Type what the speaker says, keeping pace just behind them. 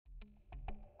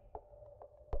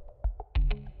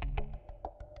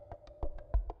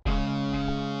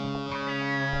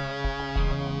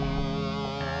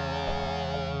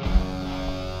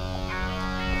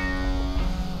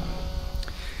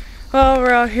Well,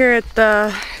 we're out here at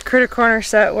the critter corner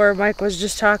set where Mike was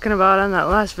just talking about on that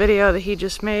last video that he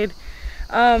just made.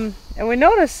 And we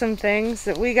noticed some things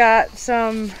that we got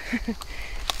some,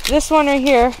 this one right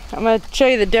here, I'm going to show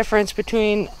you the difference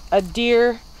between a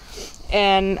deer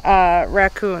and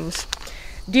raccoons.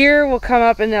 Deer will come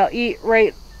up and they'll eat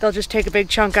right, they'll just take a big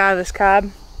chunk out of this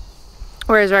cob.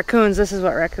 Whereas raccoons, this is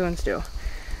what raccoons do.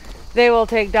 They will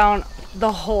take down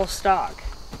the whole stalk.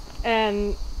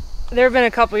 And there have been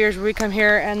a couple years where we come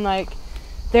here and like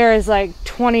there is like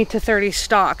 20 to 30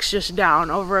 stalks just down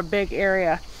over a big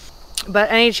area. But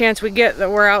any chance we get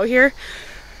that we're out here,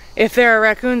 if there are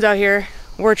raccoons out here,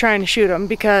 we're trying to shoot them,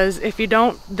 because if you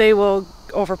don't, they will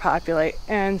overpopulate.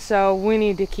 And so we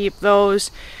need to keep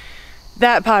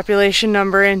that population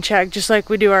number in check, just like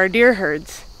we do our deer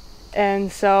herds.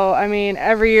 And so, I mean,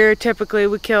 every year typically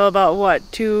we kill about what,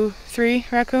 2, 3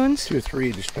 raccoons? 2 or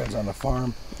 3, just depends on the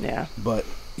farm. Yeah. But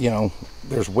you know,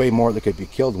 there's way more that could be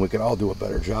killed, and we could all do a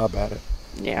better job at it.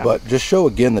 Yeah. But just show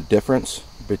again the difference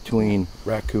between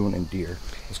raccoon and deer.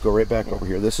 Let's go right back over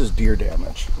here. This is deer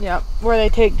damage. Yep, where they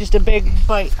take just a big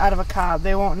bite out of a cob.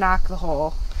 They won't knock the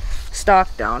whole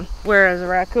stalk down. Whereas a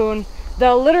raccoon,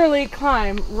 they'll literally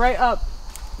climb right up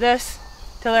this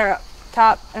till they're up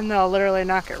top, and they'll literally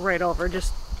knock it right over.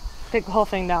 Just take the whole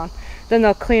thing down. Then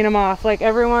they'll clean them off. Like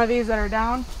every one of these that are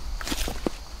down,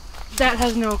 that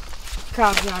has no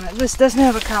cobs on it. This doesn't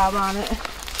have a cob on it.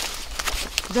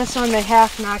 This one they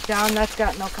half knocked down, that's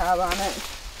got no cob on it.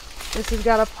 This has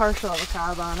got a partial of a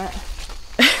cob on it.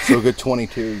 So a good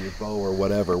 22, your bow or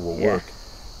whatever will work.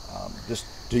 Just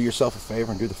do yourself a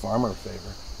favor and do the farmer a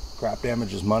favor. Crop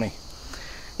damage is money.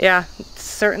 Yeah,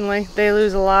 certainly. They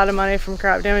lose a lot of money from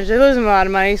crop damage. They lose a lot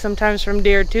of money sometimes from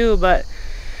deer too, but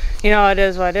you know, it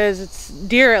is what it is. It's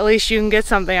deer, at least you can get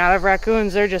something out of.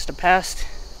 Raccoons, they're just a pest.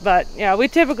 But yeah, we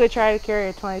typically try to carry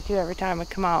a 22 every time we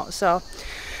come out. So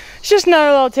it's just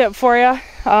another little tip for you.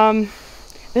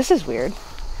 This is weird.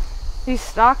 These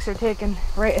stalks are taken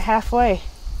right halfway.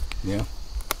 Yeah.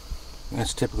 And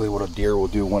that's typically what a deer will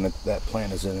do when that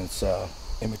plant is in its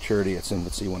immaturity, its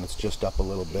infancy. When it's just up a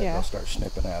little bit, they'll start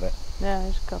snipping at it. Yeah,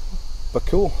 there's a couple. But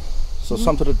cool. So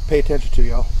something to pay attention to,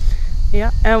 y'all. Yeah,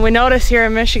 and we notice here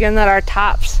in Michigan that our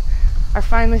tops are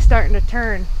finally starting to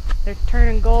turn. They're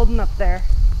turning golden up there.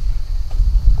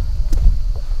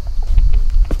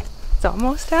 It's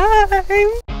almost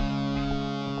time.